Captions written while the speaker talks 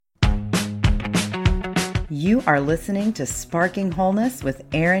You are listening to Sparking Wholeness with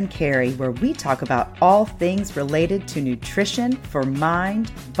Erin Carey, where we talk about all things related to nutrition for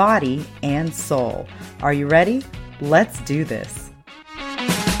mind, body, and soul. Are you ready? Let's do this.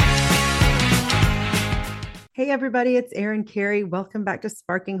 Hey everybody, it's Erin Carey. Welcome back to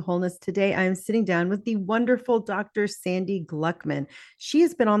Sparking Wholeness. Today I am sitting down with the wonderful Dr. Sandy Gluckman. She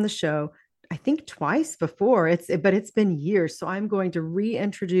has been on the show, I think twice before, but it's been years. So I'm going to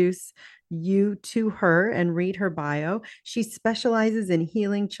reintroduce you to her and read her bio. She specializes in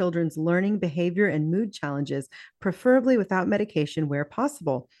healing children's learning, behavior, and mood challenges, preferably without medication where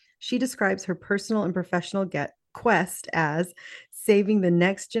possible. She describes her personal and professional quest as saving the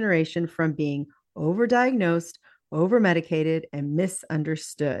next generation from being overdiagnosed, overmedicated, and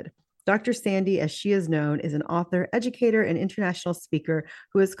misunderstood. Dr. Sandy, as she is known, is an author, educator, and international speaker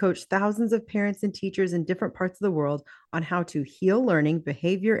who has coached thousands of parents and teachers in different parts of the world on how to heal learning,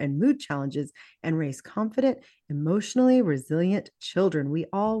 behavior, and mood challenges and raise confident, emotionally resilient children. We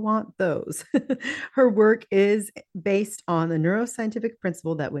all want those. Her work is based on the neuroscientific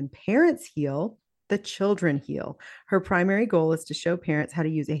principle that when parents heal, the children heal. Her primary goal is to show parents how to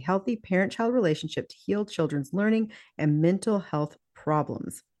use a healthy parent-child relationship to heal children's learning and mental health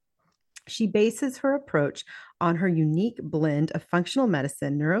problems. She bases her approach on her unique blend of functional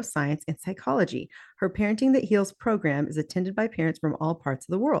medicine, neuroscience, and psychology. Her Parenting That Heals program is attended by parents from all parts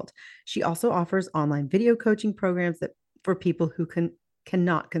of the world. She also offers online video coaching programs for people who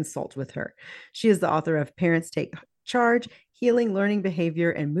cannot consult with her. She is the author of Parents Take Charge, Healing Learning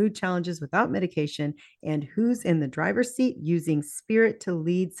Behavior and Mood Challenges Without Medication, and Who's in the Driver's Seat? Using Spirit to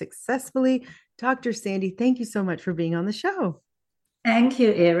Lead Successfully. Dr. Sandy, thank you so much for being on the show. Thank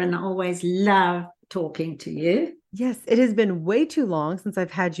you, Erin. I always love talking to you. Yes, it has been way too long since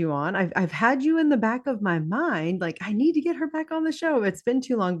I've had you on. I've had you in the back of my mind, like I need to get her back on the show. It's been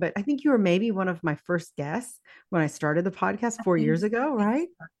too long, but I think you were maybe one of my first guests when I started the podcast 4 years ago, right?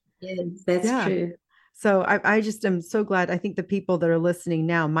 Yes, that's true. So I just am so glad. I think the people that are listening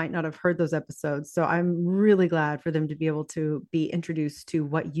now might not have heard those episodes. So I'm really glad for them to be able to be introduced to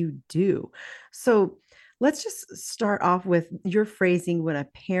what you do. So let's just start off with your phrasing, when a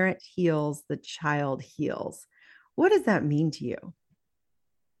parent heals, the child heals. What does that mean to you?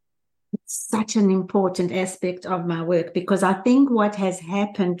 It's such an important aspect of my work, because I think what has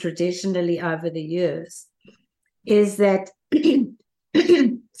happened traditionally over the years is that,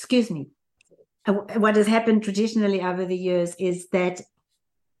 excuse me, what has happened traditionally over the years is that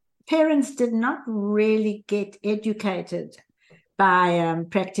parents did not really get educated by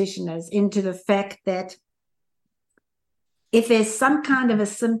practitioners into the fact that if there's some kind of a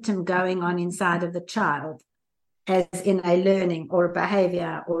symptom going on inside of the child, as in a learning or a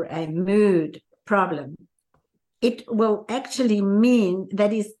behavior or a mood problem, it will actually mean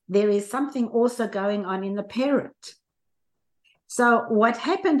that there is something also going on in the parent. So what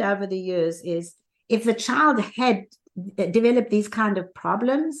happened over the years is, if the child had developed these kind of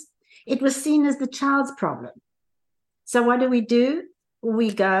problems, it was seen as the child's problem. So what do?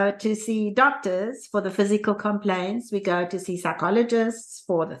 We go to see doctors for the physical complaints. We go to see psychologists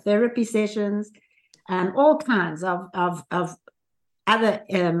for the therapy sessions, all kinds of other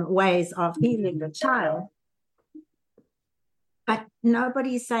ways of healing the child. But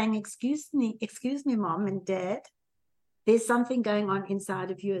nobody's saying, excuse me, mom and dad, there's something going on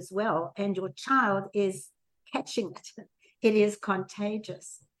inside of you as well, and your child is catching it. It is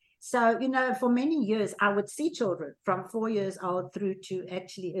contagious. So, for many years, I would see children from 4 years old through to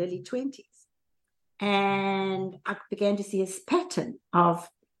actually early 20s. And I began to see this pattern of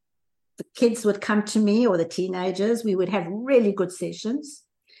the kids would come to me, or the teenagers. We would have really good sessions.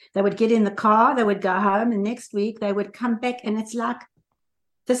 They would get in the car, they would go home, and next week they would come back, and it's like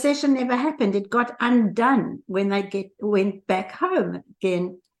the session never happened. It got undone when they went back home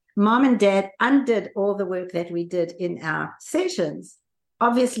again. Mom and dad undid all the work that we did in our sessions,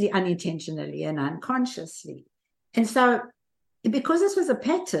 obviously unintentionally and unconsciously. And so, because this was a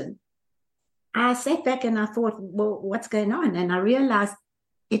pattern, I sat back and I thought, well, what's going on? And I realized,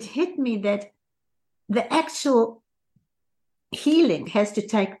 it hit me that the actual healing has to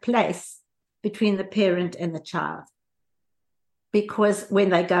take place between the parent and the child. Because when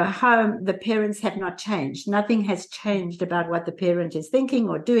they go home, the parents have not changed. Nothing has changed about what the parent is thinking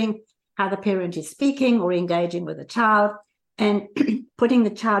or doing, how the parent is speaking or engaging with the child. And putting the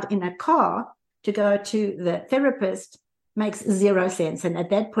child in a car to go to the therapist makes zero sense. And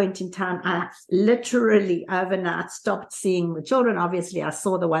at that point in time, I literally overnight stopped seeing the children. Obviously, I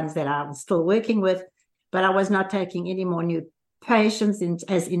saw the ones that I was still working with, but I was not taking any more new patients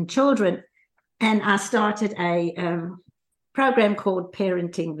as in children. And I started a program called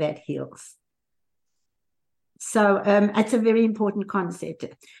Parenting That Heals. So it's a very important concept.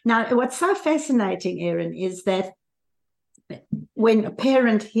 Now, what's so fascinating, Erin, is that when a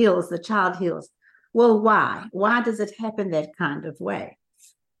parent heals, the child heals. Well, why? Why does it happen that kind of way?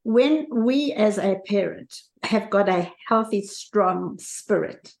 When we as a parent have got a healthy, strong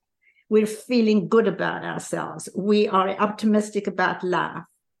spirit, we're feeling good about ourselves, we are optimistic about life.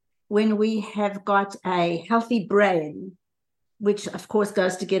 When we have got a healthy brain, which of course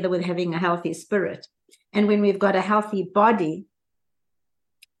goes together with having a healthy spirit, and when we've got a healthy body,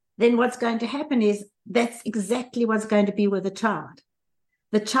 then what's going to happen is that's exactly what's going to be with the child.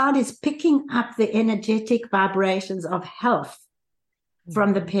 The child is picking up the energetic vibrations of health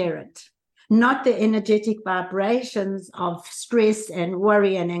from the parent, not the energetic vibrations of stress and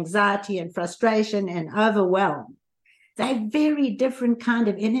worry and anxiety and frustration and overwhelm. They're very different kind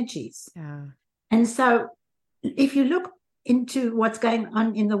of energies. Yeah. And so if you look into what's going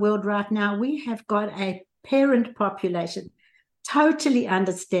on in the world right now, we have got a parent population, totally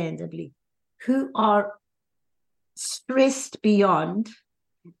understandably, who are stressed beyond,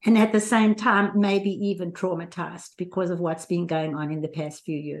 and at the same time, maybe even traumatized because of what's been going on in the past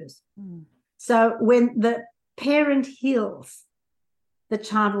few years. Mm. So when the parent heals, the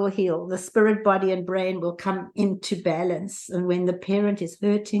child will heal. The spirit, body, and brain will come into balance. And when the parent is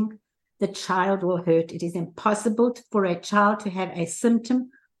hurting, the child will hurt. It is impossible for a child to have a symptom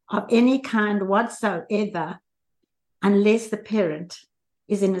of any kind whatsoever unless the parent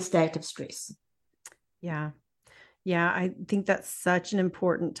is in a state of stress. Yeah. Yeah, I think that's such an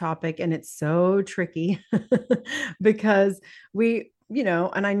important topic, and it's so tricky because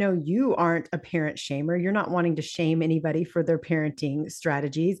and I know you aren't a parent shamer. You're not wanting to shame anybody for their parenting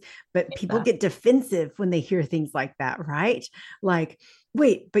strategies, but people get defensive when they hear things like that, right? Like,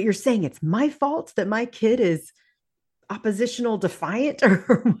 wait, but you're saying it's my fault that my kid is oppositional defiant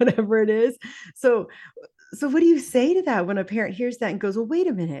or whatever it is. So what do you say to that when a parent hears that and goes, well, wait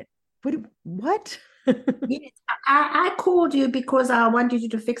a minute, what? Yes, I called you because I wanted you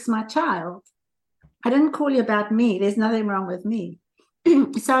to fix my child. I didn't call you about me. There's nothing wrong with me.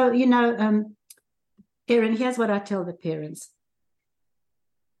 So, Erin, here's what I tell the parents.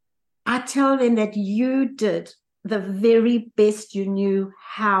 I tell them that you did the very best you knew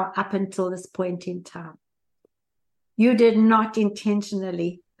how up until this point in time. You did not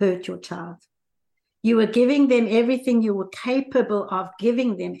intentionally hurt your child. You were giving them everything you were capable of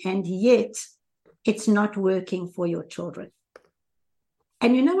giving them, and yet it's not working for your children.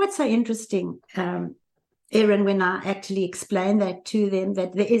 And you know what's so interesting, Erin, when I actually explain that to them,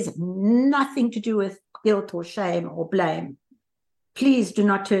 that there is nothing to do with guilt or shame or blame. Please do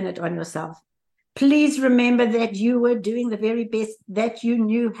not turn it on yourself. Please remember that you were doing the very best that you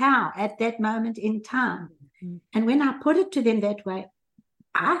knew how at that moment in time. Mm-hmm. And when I put it to them that way,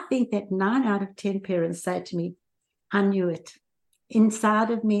 I think that 9 out of 10 parents say to me, I knew it.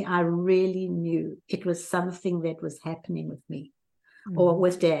 Inside of me, I really knew it was something that was happening with me, mm-hmm. or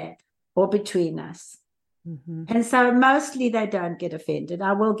with Dad, or between us. Mm-hmm. And so mostly they don't get offended.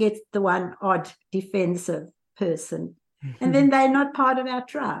 I will get the one odd defensive person, mm-hmm. and then they're not part of our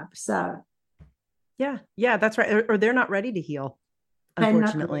tribe. So yeah, that's right. Or they're not ready to heal,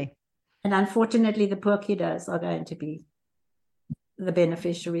 unfortunately. And unfortunately, the poor kiddos are going to be the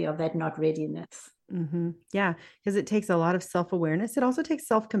beneficiary of that not readiness. Mm-hmm. Yeah, because it takes a lot of self-awareness. It also takes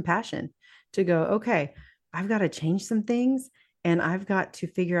self-compassion to go, okay, I've got to change some things, and I've got to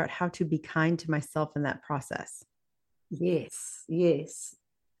figure out how to be kind to myself in that process. Yes.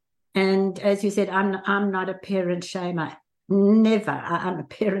 And as you said, I'm not a parent shamer. Never. I'm a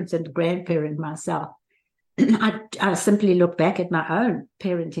parent and grandparent myself. I simply look back at my own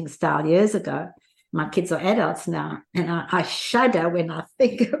parenting style years ago. My kids are adults now, and I shudder when I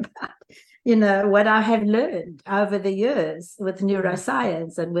think about, what I have learned over the years with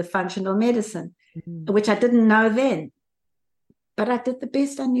neuroscience and with functional medicine, mm-hmm. which I didn't know then. But I did the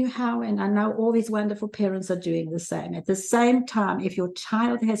best I knew how, and I know all these wonderful parents are doing the same. At the same time, if your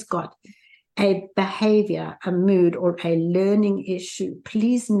child has got a behavior, a mood, or a learning issue,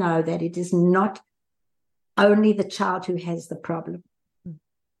 please know that it is not only the child who has the problem.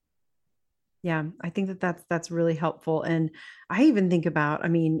 Yeah, I think that's really helpful. And I even think about,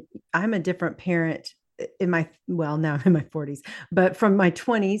 I'm a different parent now I'm in my 40s, but from my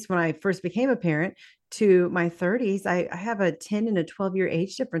 20s, when I first became a parent, to my 30s, I have a 10 and a 12-year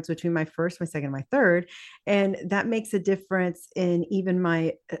age difference between my first, my second, and my third. And that makes a difference in even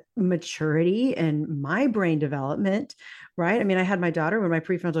my maturity and my brain development, right? I had my daughter when my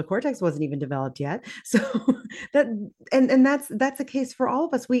prefrontal cortex wasn't even developed yet. So that's the case for all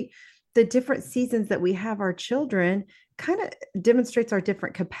of us. The different seasons that we have our children kind of demonstrates our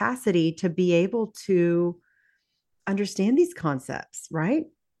different capacity to be able to understand these concepts, right?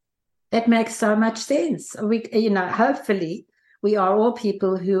 That makes so much sense. Hopefully we are all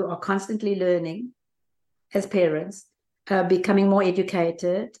people who are constantly learning as parents, becoming more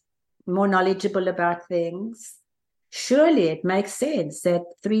educated, more knowledgeable about things. Surely it makes sense that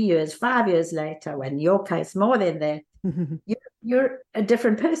 3 years, 5 years later, when in your case more than that, you're a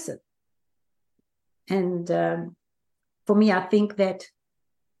different person. And for me, I think that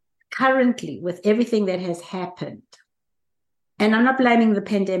currently, with everything that has happened, and I'm not blaming the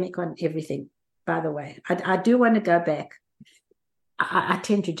pandemic on everything, by the way. I do want to go back. I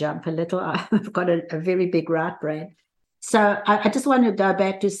tend to jump a little. I've got a very big right brain. So I just want to go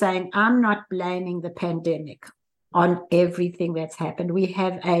back to saying I'm not blaming the pandemic on everything that's happened. We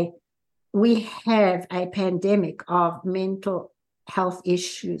have a pandemic of mental health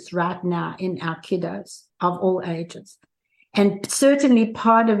issues right now in our kiddos of all ages. And certainly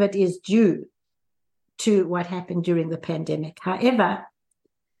part of it is due to what happened during the pandemic. However,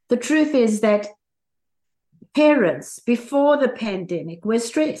 the truth is that parents before the pandemic were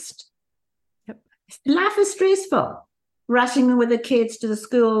stressed. Yep. Life is stressful. Rushing with the kids to the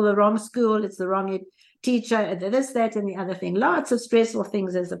school, the wrong school, it's the wrong teacher, this, that, and the other thing. Lots of stressful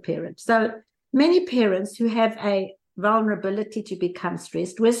things as a parent. So many parents who have a vulnerability to become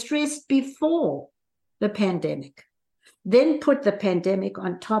stressed were stressed before the pandemic. Then put the pandemic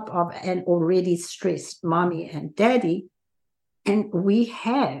on top of an already stressed mommy and daddy, and we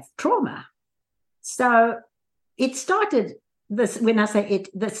have trauma. So it started this, when I say it,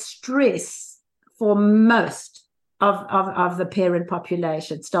 the stress for most of the parent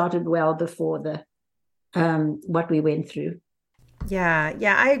population started well before the what we went through. Yeah,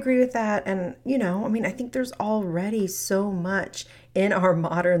 I agree with that. And, I think there's already so much in our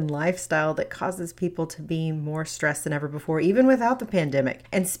modern lifestyle that causes people to be more stressed than ever before, even without the pandemic.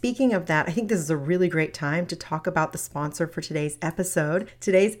 And speaking of that, I think this is a really great time to talk about the sponsor for today's episode.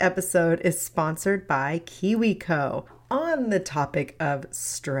 Today's episode is sponsored by KiwiCo. On the topic of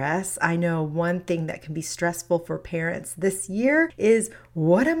stress, I know one thing that can be stressful for parents this year is,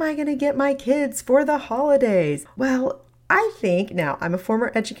 what am I going to get my kids for the holidays? Well, I think, now I'm a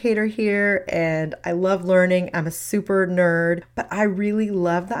former educator here and I love learning. I'm a super nerd, but I really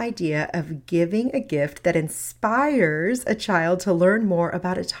love the idea of giving a gift that inspires a child to learn more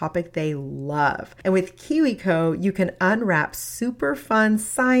about a topic they love. And with KiwiCo, you can unwrap super fun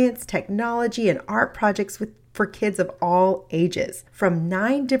science, technology, and art projects for kids of all ages. From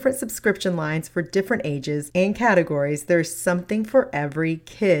 9 different subscription lines for different ages and categories, there's something for every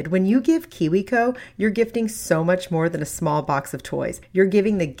kid. When you give KiwiCo, you're gifting so much more than a small box of toys. You're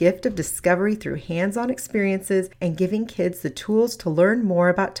giving the gift of discovery through hands-on experiences and giving kids the tools to learn more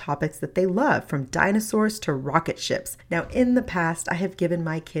about topics that they love, from dinosaurs to rocket ships. Now, in the past, I have given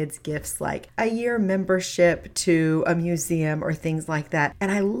my kids gifts like a year membership to a museum or things like that. And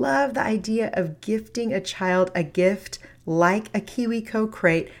I love the idea of gifting a child a gift like a KiwiCo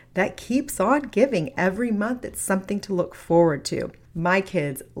crate that keeps on giving every month. It's something to look forward to. My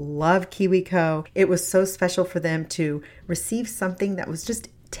kids love KiwiCo. It was so special for them to receive something that was just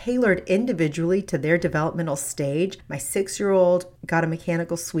tailored individually to their developmental stage. My 6-year-old got a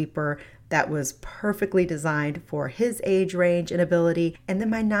mechanical sweeper that was perfectly designed for his age range and ability. And then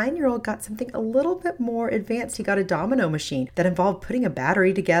my 9-year-old got something a little bit more advanced. He got a domino machine that involved putting a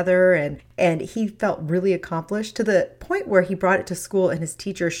battery together, and he felt really accomplished to the point where he brought it to school and his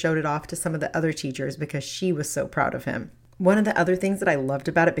teacher showed it off to some of the other teachers because she was so proud of him. One of the other things that I loved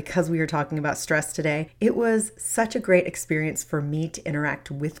about it, because we were talking about stress today, it was such a great experience for me to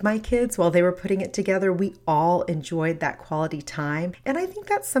interact with my kids while they were putting it together. We all enjoyed that quality time. And I think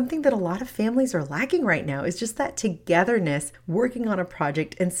that's something that a lot of families are lacking right now, is just that togetherness, working on a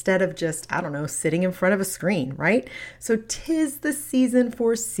project instead of just, sitting in front of a screen, right? So 'tis the season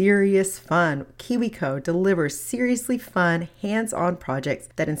for serious fun. KiwiCo delivers seriously fun, hands-on projects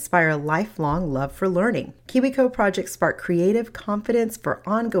that inspire lifelong love for learning. KiwiCo projects spark creative confidence for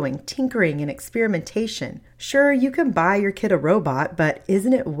ongoing tinkering and experimentation. Sure, you can buy your kid a robot, but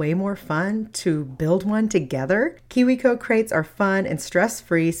isn't it way more fun to build one together? KiwiCo crates are fun and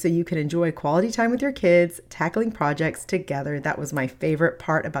stress-free, so you can enjoy quality time with your kids, tackling projects together. That was my favorite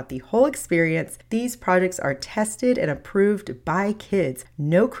part about the whole experience. These projects are tested and approved by kids.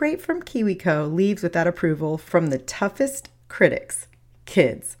 No crate from KiwiCo leaves without approval from the toughest critics,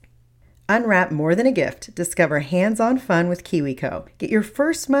 kids. Unwrap more than a gift. Discover hands-on fun with KiwiCo. Get your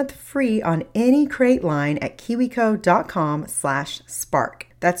first month free on any crate line at kiwico.com/spark.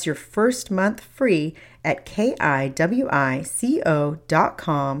 That's your first month free at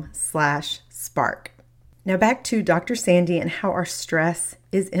kiwico.com/spark. Now back to Dr. Sandy and how our stress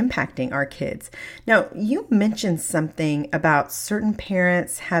is impacting our kids. Now, you mentioned something about certain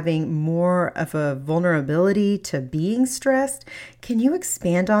parents having more of a vulnerability to being stressed. Can you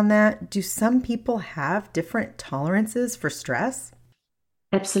expand on that? Do some people have different tolerances for stress?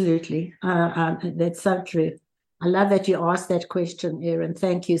 Absolutely. That's so true. I love that you asked that question, Erin.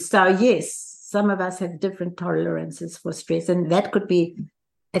 Thank you. So, yes, some of us have different tolerances for stress, and that could be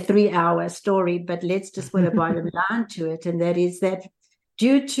a 3-hour story, but let's just put a bottom line to it. And that is that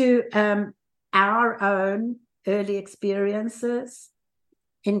due to our own early experiences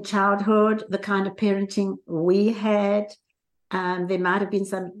in childhood, the kind of parenting we had, there might have been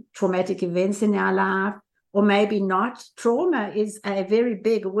some traumatic events in our life, or maybe not. Trauma is a very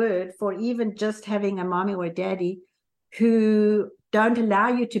big word for even just having a mommy or a daddy who don't allow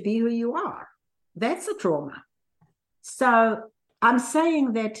you to be who you are. That's a trauma. So I'm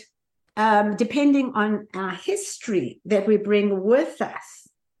saying that depending on our history that we bring with us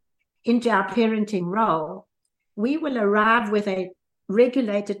into our parenting role, we will arrive with a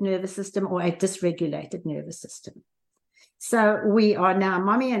regulated nervous system or a dysregulated nervous system. So we are now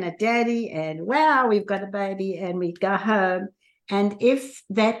mommy and a daddy, and wow, we've got a baby, and we go home. And if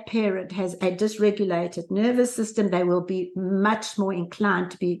that parent has a dysregulated nervous system, they will be much more inclined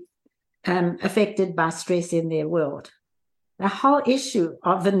to be affected by stress in their world. The whole issue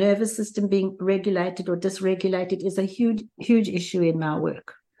of the nervous system being regulated or dysregulated is a huge, huge issue in my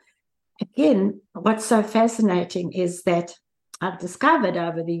work. Again, what's so fascinating is that I've discovered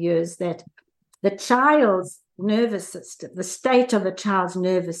over the years that the child's nervous system, the state of the child's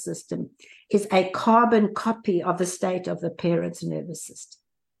nervous system, is a carbon copy of the state of the parent's nervous system,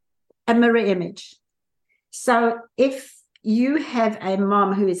 a mirror image. So if you have a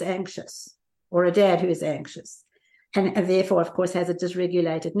mom who is anxious or a dad who is anxious, and therefore, of course, has a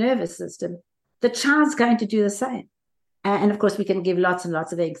dysregulated nervous system, the child's going to do the same. And of course, we can give lots and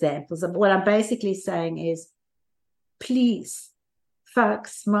lots of examples. What I'm basically saying is, please,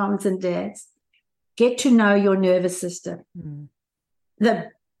 folks, moms and dads, get to know your nervous system. Mm. The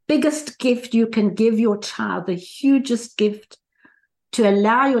biggest gift you can give your child, the hugest gift to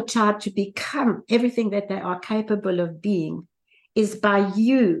allow your child to become everything that they are capable of being, is by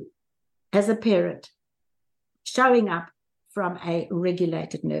you as a parent showing up from a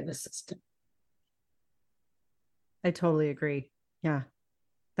regulated nervous system. I totally agree. Yeah,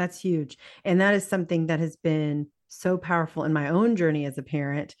 that's huge. And that is something that has been so powerful in my own journey as a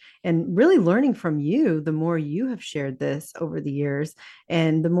parent, and really learning from you the more you have shared this over the years,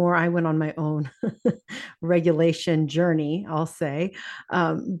 and the more I went on my own regulation journey, I'll say.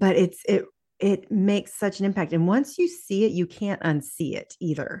 But it makes such an impact. And once you see it, you can't unsee it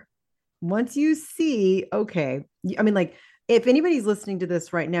either. Once you see, okay, I mean, like, if anybody's listening to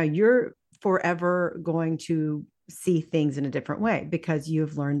this right now, you're forever going to see things in a different way because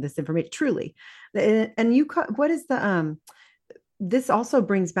you've learned this information truly. And what is the this also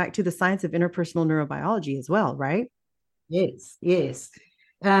brings back to the science of interpersonal neurobiology as well, right? Yes.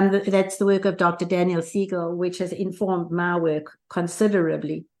 That's the work of Dr. Daniel Siegel, which has informed my work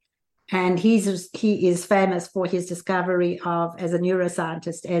considerably. And he is famous for his discovery of, as a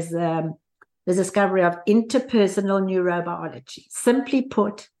neuroscientist, as the discovery of interpersonal neurobiology. Simply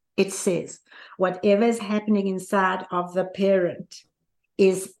put, it says whatever is happening inside of the parent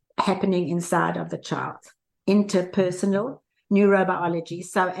is happening inside of the child. Interpersonal neurobiology.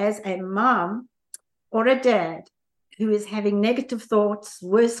 So as a mom or a dad who is having negative thoughts,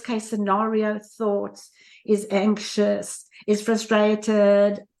 worst case scenario thoughts, is anxious, is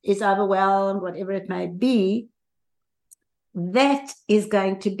frustrated, is overwhelmed, whatever it may be, that is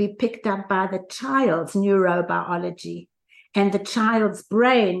going to be picked up by the child's neurobiology, and the child's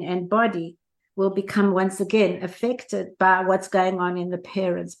brain and body will become once again affected by what's going on in the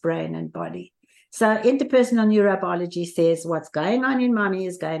parent's brain and body. So interpersonal neurobiology says what's going on in mommy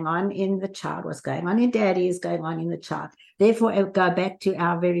is going on in the child, what's going on in daddy is going on in the child. Therefore, I'll go back to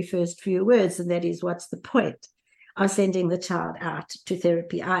our very first few words, and that is, what's the point of sending the child out to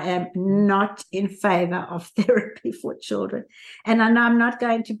therapy? I am not in favor of therapy for children. And I know I'm not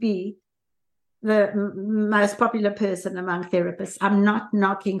going to be the most popular person among therapists. I'm not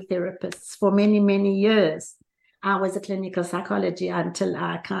knocking therapists. For many, many years, I was a clinical psychologist until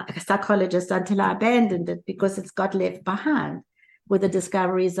I abandoned it because it's got left behind with the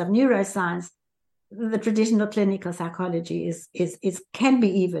discoveries of neuroscience. The traditional clinical psychology can be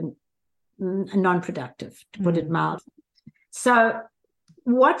even non-productive, to put it mildly. So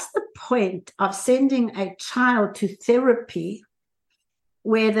what's the point of sending a child to therapy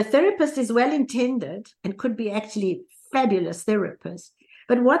where the therapist is well-intended and could be actually fabulous therapist,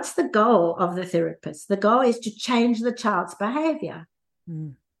 but what's the goal of the therapist? The goal is to change the child's behavior.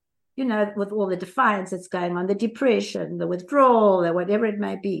 You know, with all the defiance that's going on, the depression, the withdrawal, or whatever it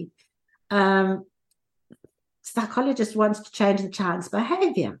may be. Psychologist wants to change the child's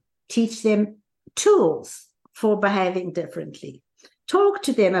behavior, teach them tools for behaving differently, talk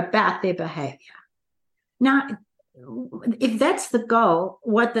to them about their behavior. Now, if that's the goal,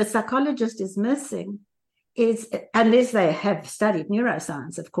 what the psychologist is missing is, unless they have studied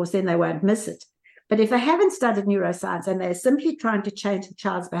neuroscience, of course, then they won't miss it. But if they haven't studied neuroscience and they're simply trying to change the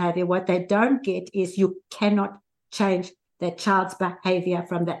child's behavior, what they don't get is you cannot change that child's behavior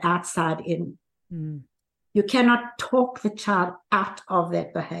from the outside in. You cannot talk the child out of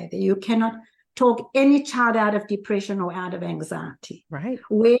that behavior. You cannot talk any child out of depression or out of anxiety. Right.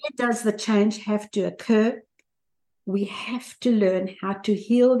 Where does the change have to occur? We have to learn how to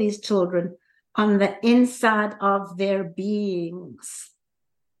heal these children on the inside of their beings.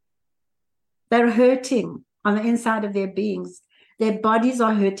 They're hurting on the inside of their beings. Their bodies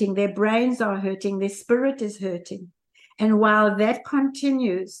are hurting, their brains are hurting, their spirit is hurting. And while that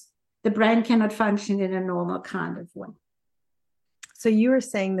continues, the brain cannot function in a normal kind of way. So you are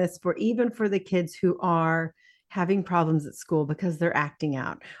saying this for even for the kids who are having problems at school because they're acting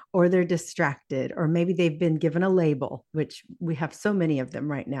out or they're distracted, or maybe they've been given a label, which we have so many of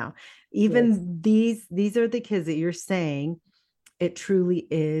them right now. Even these are the kids that you're saying it truly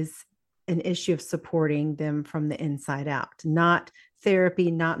is an issue of supporting them from the inside out, not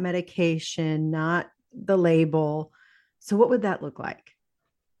therapy, not medication, not the label. So what would that look like?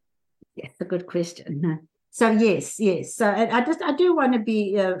 Yes, a good question. So yes. So I do want to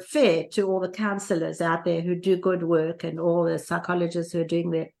be fair to all the counselors out there who do good work and all the psychologists who are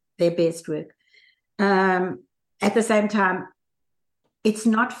doing their best work. At the same time, it's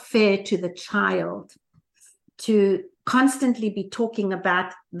not fair to the child to constantly be talking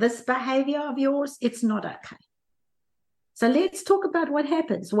about this behavior of yours. It's not okay. So let's talk about what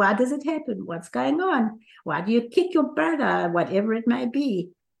happens. Why does it happen? What's going on? Why do you kick your brother? Whatever it may be.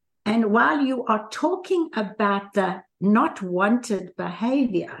 And while you are talking about the not wanted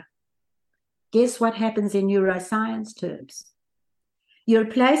behavior, guess what happens in neuroscience terms? You're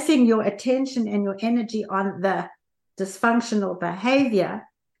placing your attention and your energy on the dysfunctional behavior.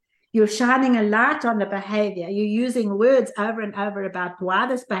 You're shining a light on the behavior. You're using words over and over about why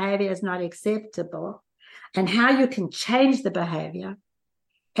this behavior is not acceptable and how you can change the behavior.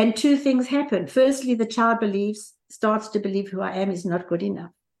 And two things happen. Firstly, the child starts to believe who I am is not good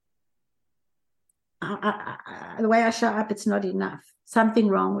enough. The way I show up, it's not enough. Something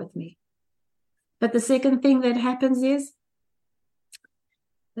wrong with me. But the second thing that happens is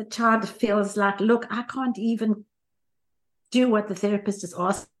the child feels like, look, I can't even do what the therapist is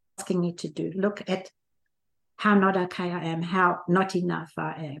asking me to do. Look at how not okay I am, how not enough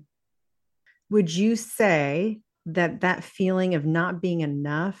I am. Would you say that feeling of not being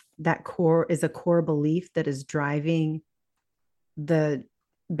enough, that core is a core belief that is driving the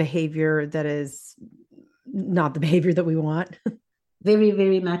behavior that is not the behavior that we want? Very,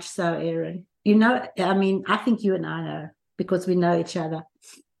 very much so, Erin. You know, I mean, I think you and I know because we know each other.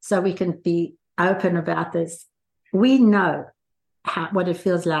 So we can be open about this. We know what it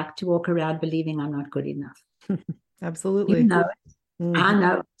feels like to walk around believing I'm not good enough. Absolutely. You know it. Mm-hmm. I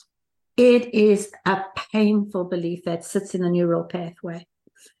know it. It is a painful belief that sits in the neural pathway.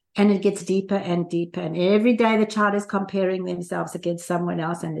 And it gets deeper and deeper. And every day the child is comparing themselves against someone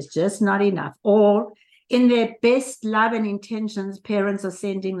else, and it's just not enough. Or in their best love and intentions, parents are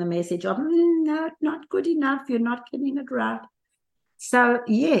sending the message of, no, not good enough. You're not getting it right. So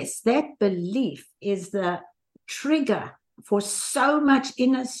yes, that belief is the trigger for so much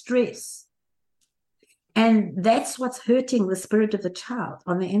inner stress. And that's what's hurting the spirit of the child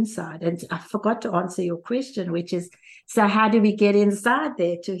on the inside. And I forgot to answer your question, which is, so how do we get inside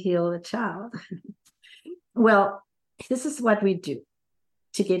there to heal the child? Well, this is what we do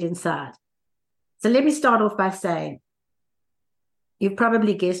to get inside. So let me start off by saying, you've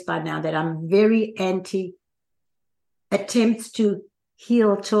probably guessed by now that I'm very anti attempts to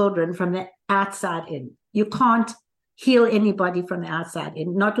heal children from the outside in. You can't heal anybody from the outside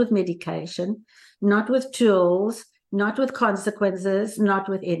in, not with medication, not with tools, not with consequences, not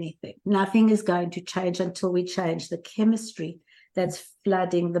with anything. Nothing is going to change until we change the chemistry that's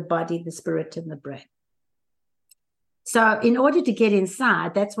flooding the body, the spirit, and the brain. So in order to get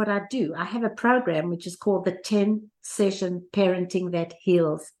inside, that's what I do. I have a program which is called the 10-session Parenting That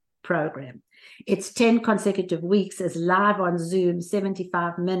Heals program. It's 10 consecutive weeks. It's live on Zoom,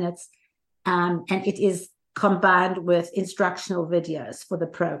 75 minutes, and it is combined with instructional videos for the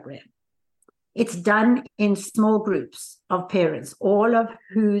program. It's done in small groups of parents, all of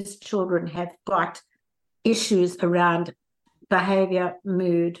whose children have got issues around behavior,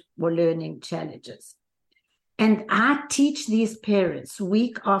 mood, or learning challenges. And I teach these parents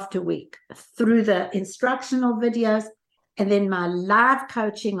week after week through the instructional videos and then my live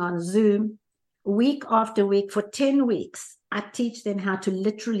coaching on Zoom, week after week for 10 weeks. I teach them how to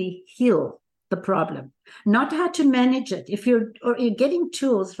literally heal the problem, not how to manage it. If you're getting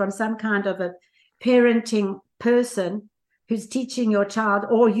tools from some kind of a parenting person who's teaching your child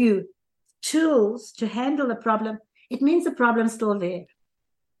or you tools to handle the problem, it means the problem's still there.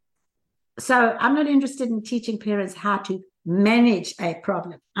 So I'm not interested in teaching parents how to manage a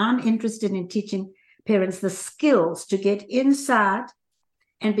problem. I'm interested in teaching parents the skills to get inside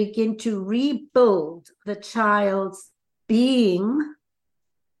and begin to rebuild the child's being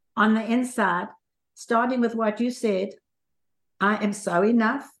on the inside, starting with what you said. I am so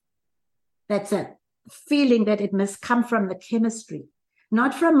enough. That's a feeling that it must come from the chemistry,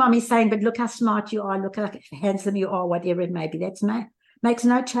 not from mommy saying, but look how smart you are, look how handsome you are, whatever it may be. That makes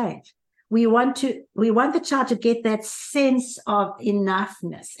no change. We want the child to get that sense of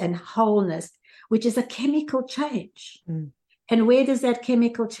enoughness and wholeness, which is a chemical change. And where does that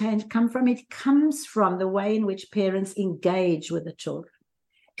chemical change come from? It comes from the way in which parents engage with the children,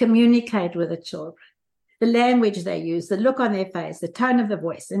 communicate with the children, the language they use, the look on their face, the tone of the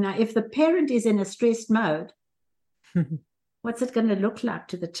voice. And now, if the parent is in a stressed mode, what's it going to look like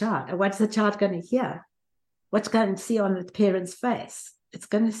to the child? Or what's the child going to hear? What's going to see on the parent's face? It's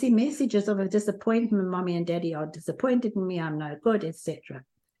going to see messages of a disappointment. Mommy and daddy are disappointed in me. I'm no good, etc.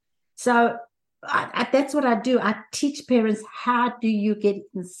 So that's what I do. I teach parents, how do you get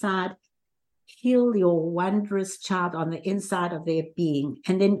inside, heal your wondrous child on the inside of their being.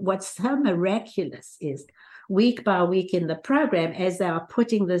 And then what's so miraculous is week by week in the program, as they are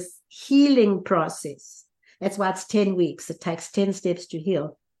putting this healing process, that's why it's 10 weeks. It takes 10 steps to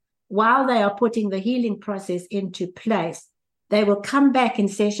heal. While they are putting the healing process into place, they will come back in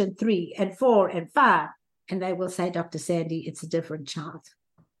session 3 and 4 and 5, and they will say, Dr. Sandy, it's a different child.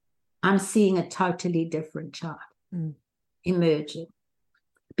 I'm seeing a totally different child emerging.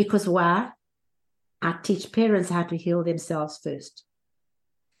 Because why? I teach parents how to heal themselves first.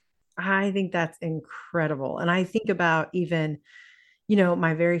 I think that's incredible. And I think about even,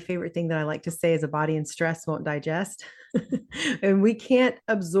 my very favorite thing that I like to say is a body in stress won't digest. And we can't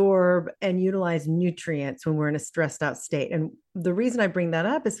absorb and utilize nutrients when we're in a stressed out state. And the reason I bring that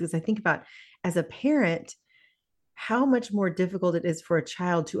up is because I think about, as a parent, how much more difficult it is for a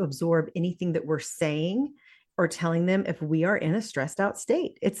child to absorb anything that we're saying or telling them if we are in a stressed out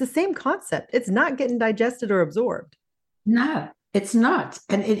state. It's the same concept. It's not getting digested or absorbed. No, it's not.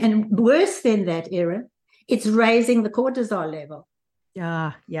 And worse than that, Erin, it's raising the cortisol level.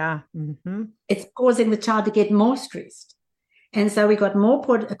 Yeah. Mm-hmm. It's causing the child to get more stressed. And so we got more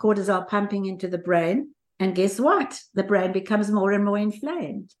cortisol pumping into the brain. And guess what? The brain becomes more and more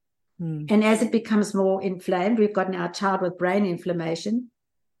inflamed. And as it becomes more inflamed, we've got now a child with brain inflammation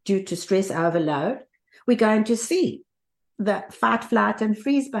due to stress overload. We're going to see the fight, flight, and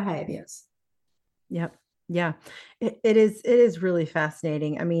freeze behaviors. Yep. Yeah. It is really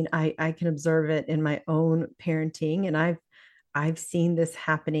fascinating. I mean, I can observe it in my own parenting, and I've seen this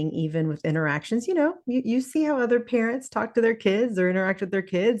happening even with interactions. You see how other parents talk to their kids or interact with their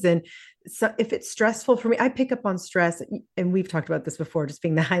kids. And so if it's stressful for me, I pick up on stress. And we've talked about this before, just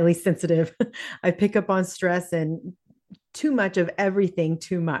being the highly sensitive. I pick up on stress and too much of everything,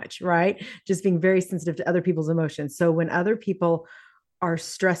 too much, right? Just being very sensitive to other people's emotions. So when other people are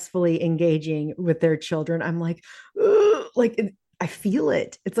stressfully engaging with their children, I'm like, I feel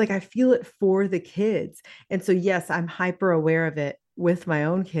it. It's like I feel it for the kids. And so, yes, I'm hyper aware of it with my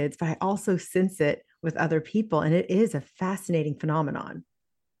own kids, but I also sense it with other people. And it is a fascinating phenomenon.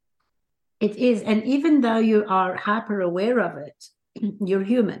 It is. And even though you are hyper aware of it, you're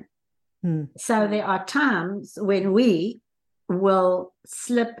human. So there are times when we will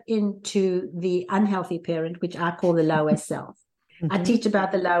slip into the unhealthy parent, which I call the lower self. I teach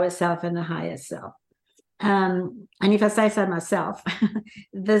about the lower self and the higher self. And if I say so myself,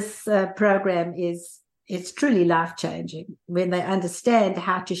 this program it's truly life-changing when they understand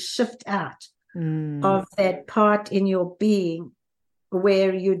how to shift out of that part in your being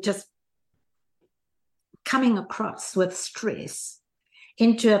where you're just coming across with stress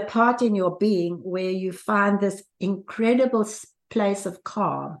into a part in your being where you find this incredible place of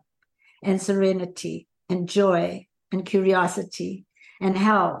calm and serenity and joy and curiosity and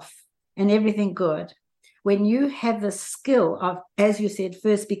health and everything good. When you have the skill of, as you said,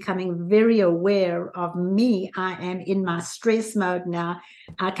 first becoming very aware of me, I am in my stress mode now.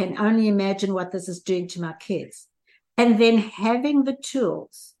 I can only imagine what this is doing to my kids. And then having the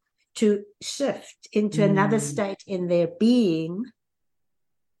tools to shift into another state in their being,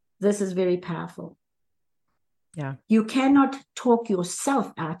 this is very powerful. Yeah. You cannot talk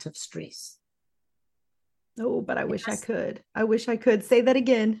yourself out of stress. Oh, but I wish I could. I wish I could. Say that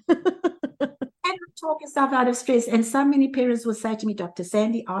again. And talk yourself out of stress. And so many parents will say to me, Dr.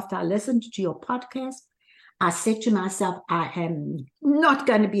 Sandy, after I listened to your podcast, I said to myself, I am not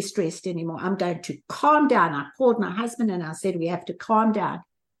going to be stressed anymore. I'm going to calm down. I called my husband and I said, we have to calm down.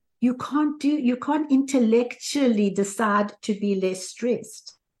 You can't intellectually decide to be less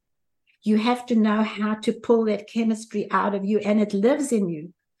stressed. You have to know how to pull that chemistry out of you, and it lives in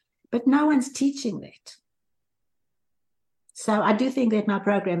you. But no one's teaching that. So I do think that my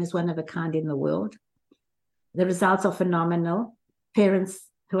program is one of a kind in the world. The results are phenomenal. Parents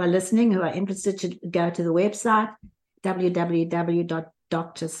who are listening, who are interested, to go to the website,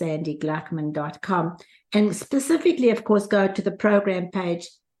 www.drsandygluckman.com, and specifically, of course, go to the program page,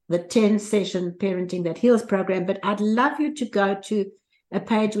 the 10-session Parenting That Heals program. But I'd love you to go to a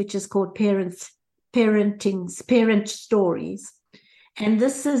page which is called Parent Stories. And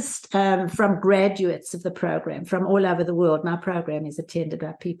this is from graduates of the program from all over the world. My program is attended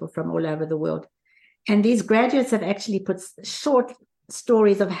by people from all over the world. And these graduates have actually put short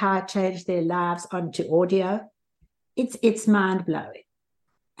stories of how it changed their lives onto audio. It's mind-blowing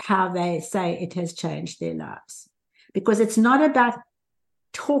how they say it has changed their lives. Because it's not about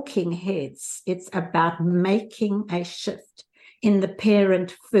talking heads. It's about making a shift in the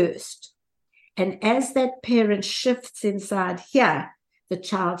parent first. And as that parent shifts inside here, the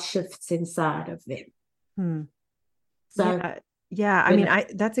child shifts inside of them. So yeah. I mean,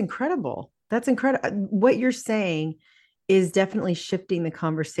 that's incredible. That's incredible. What you're saying is definitely shifting the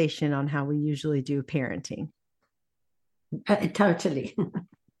conversation on how we usually do parenting. Totally.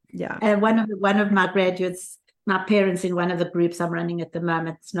 Yeah. And one of my graduates, my parents in one of the groups I'm running at the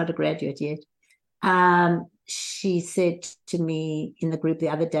moment, it's not a graduate yet. She said to me in the group the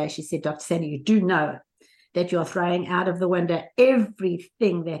other day, she said, Dr. Sandy, you do know that you're throwing out of the window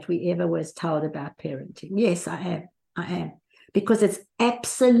everything that we ever was told about parenting. Yes, I am. Because it's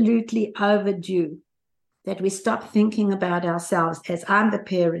absolutely overdue that we stop thinking about ourselves as I'm the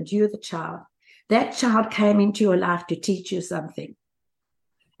parent, you're the child. That child came into your life to teach you something.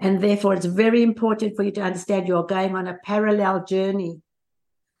 And therefore, it's very important for you to understand you're going on a parallel journey.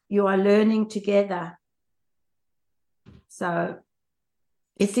 You are learning together. So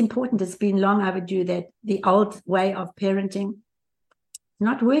it's important. It's been long overdue that the old way of parenting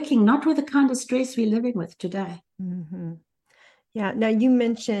not working, not with the kind of stress we're living with today. Mm-hmm. Yeah. Now, you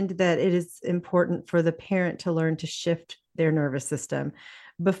mentioned that it is important for the parent to learn to shift their nervous system.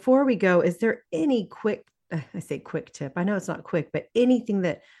 Before we go, is there any I say quick tip, I know it's not quick, but anything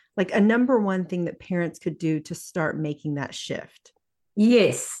that, like, a number one thing that parents could do to start making that shift?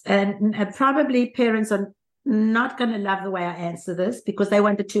 Yes. And probably parents are not going to love the way I answer this because they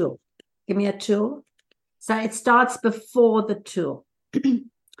want a tool. Give me a tool. So it starts before the tool.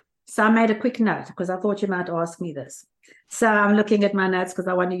 So I made a quick note because I thought you might ask me this. So I'm looking at my notes because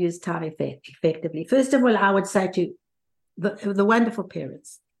I want to use time effectively. First of all, I would say to the wonderful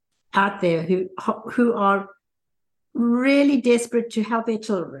parents out there who are really desperate to help their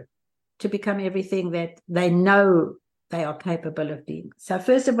children to become everything that they know they are capable of being. So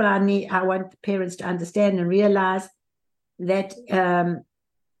first of all, I want parents to understand and realize that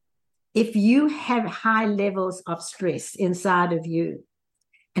if you have high levels of stress inside of you,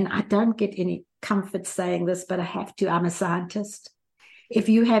 and I don't get any comfort saying this, but I have to, I'm a scientist. If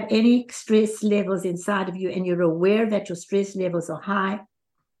you have any stress levels inside of you and you're aware that your stress levels are high,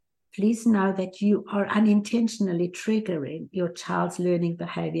 please know that you are unintentionally triggering your child's learning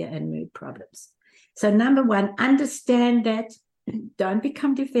behavior and mood problems. So number one, understand that. Don't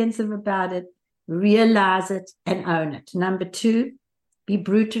become defensive about it. Realize it and own it. Number two, be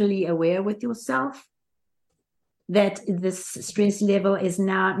brutally aware with yourself that this stress level is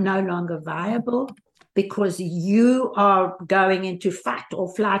now no longer viable because you are going into fight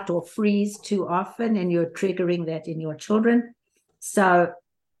or flight or freeze too often and you're triggering that in your children. So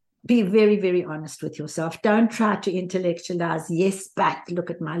be very, very honest with yourself. Don't try to intellectualize, yes, but look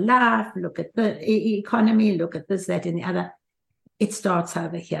at my life, look at the economy, look at this, that, and the other. It starts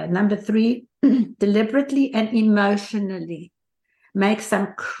over here. Number three, deliberately and emotionally make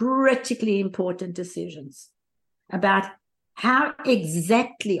some critically important decisions about how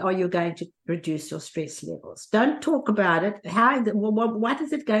exactly are you going to reduce your stress levels. Don't talk about it. What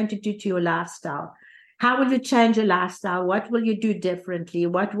is it going to do to your lifestyle? How will you change your lifestyle? What will you do differently?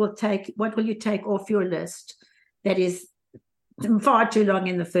 What will you take off your list that is far too long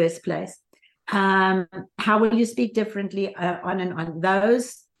in the first place? How will you speak differently on and on?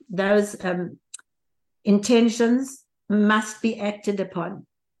 Those those intentions must be acted upon.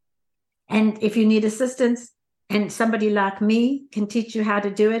 And if you need assistance and somebody like me can teach you how to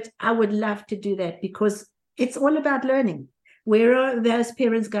do it, I would love to do that, because it's all about learning. Where are those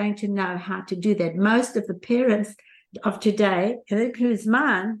parents going to know how to do that? Most of the parents of today, and it includes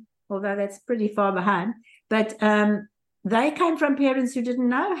mine, although that's pretty far behind, but they came from parents who didn't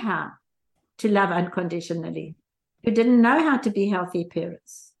know how to love unconditionally, who didn't know how to be healthy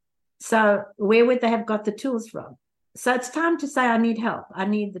parents. So where would they have got the tools from? So it's time to say, I need help. I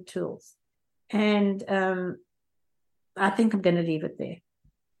need the tools. And I think I'm going to leave it there.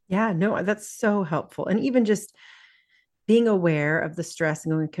 Yeah, no, that's so helpful. And even just being aware of the stress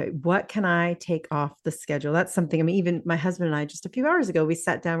and going, okay, what can I take off the schedule? That's something. I mean, even my husband and I, just a few hours ago, we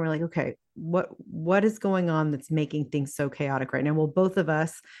sat down, we're like, okay, what is going on that's making things so chaotic right now? Well, both of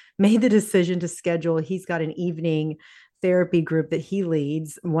us made the decision to schedule. He's got an evening therapy group that he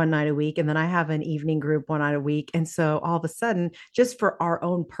leads one night a week, and then I have an evening group one night a week. And so all of a sudden, just for our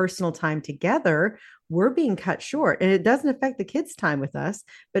own personal time together, we're being cut short. And it doesn't affect the kids' time with us,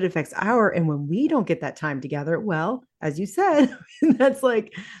 but it affects and when we don't get that time together, well, as you said, that's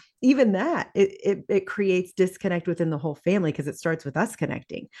like, even that, it creates disconnect within the whole family, because it starts with us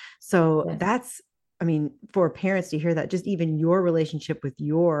connecting. So that's, I mean, for parents to hear that, just even your relationship with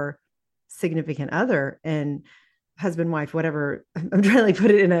your significant other and husband, wife, whatever, I'm trying to like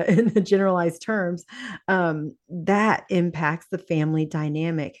put it in the generalized terms, that impacts the family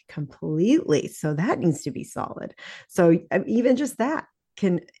dynamic completely. So that needs to be solid. So even just that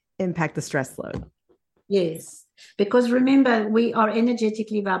can impact the stress load. Yes, because remember, we are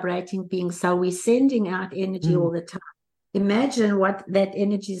energetically vibrating beings, so we're sending out energy all the time. Imagine what that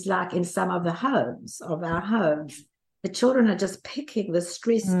energy is like in some of the homes of our homes. The children are just picking the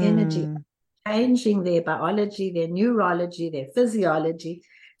stress energy, changing their biology, their neurology, their physiology.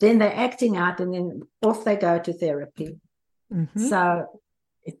 Then they're acting out, and then off they go to therapy. So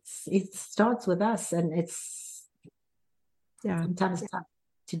it starts with us, and it's sometimes tough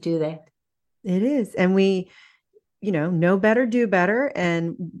to do that. It is. And we, know better, do better.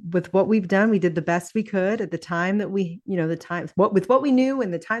 And with what we've done, we did the best we could at the time that we, with what we knew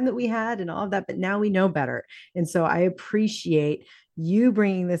and the time that we had and all of that, but now we know better. And so I appreciate you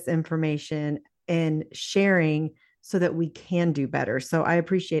bringing this information and sharing so that we can do better. So I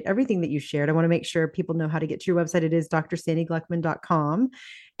appreciate everything that you shared. I want to make sure people know how to get to your website. It is drsandygluckman.com,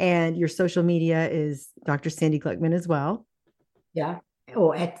 and your social media is Dr. Sandy Gluckman as well. Yeah.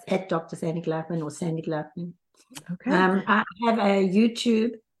 Or at Dr. Sandy Gluckman or Sandy Gluckman. Okay. I have a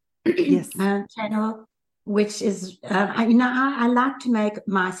YouTube channel, which is, I like to make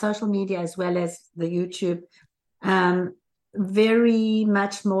my social media as well as the YouTube very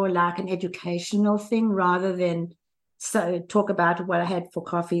much more like an educational thing, rather than talk about what I had for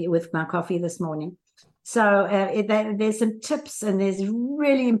coffee with my coffee this morning. So there's some tips, and there's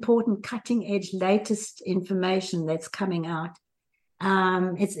really important cutting edge latest information that's coming out.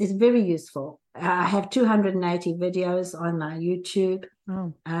 It's very useful. I have 280 videos on my YouTube,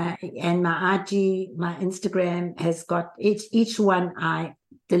 and my IG, my Instagram has got each one. I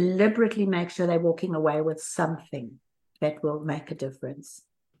deliberately make sure they're walking away with something that will make a difference.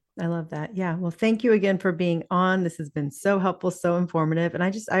 I love that. Yeah. Well, thank you again for being on. This has been so helpful, so informative, and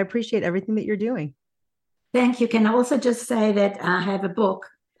I appreciate everything that you're doing. Thank you. Can I also just say that I have a book,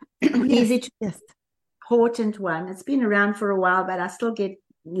 easy to important one. It's been around for a while, but I still get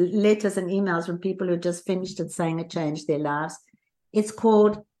letters and emails from people who just finished it saying it changed their lives. It's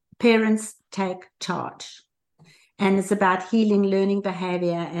called Parents Take Charge, and it's about healing learning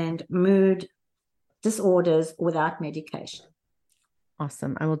behavior and mood disorders without medication.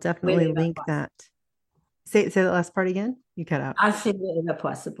 Awesome. I will definitely link that. Say that last part again. You cut out. I said wherever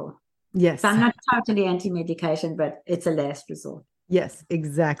possible. Yes. So I'm not totally anti-medication, but it's a last resort. Yes,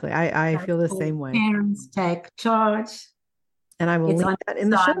 exactly. I feel the same way. Parents Take Charge. And I will link that in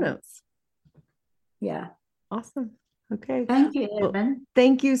the show notes. Yeah. Awesome. Okay. Thank you, Evan. Well,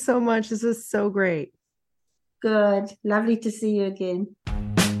 thank you so much. This was so great. Good. Lovely to see you again.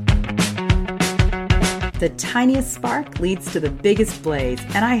 The tiniest spark leads to the biggest blaze,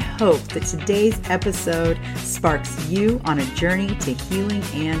 and I hope that today's episode sparks you on a journey to healing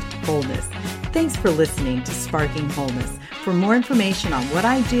and wholeness. Thanks for listening to Sparking Wholeness. For more information on what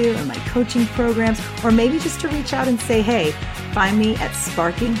I do and my coaching programs, or maybe just to reach out and say, hey, find me at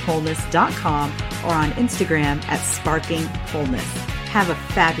sparkingwholeness.com or on Instagram at sparkingwholeness. Have a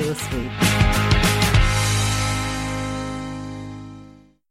fabulous week.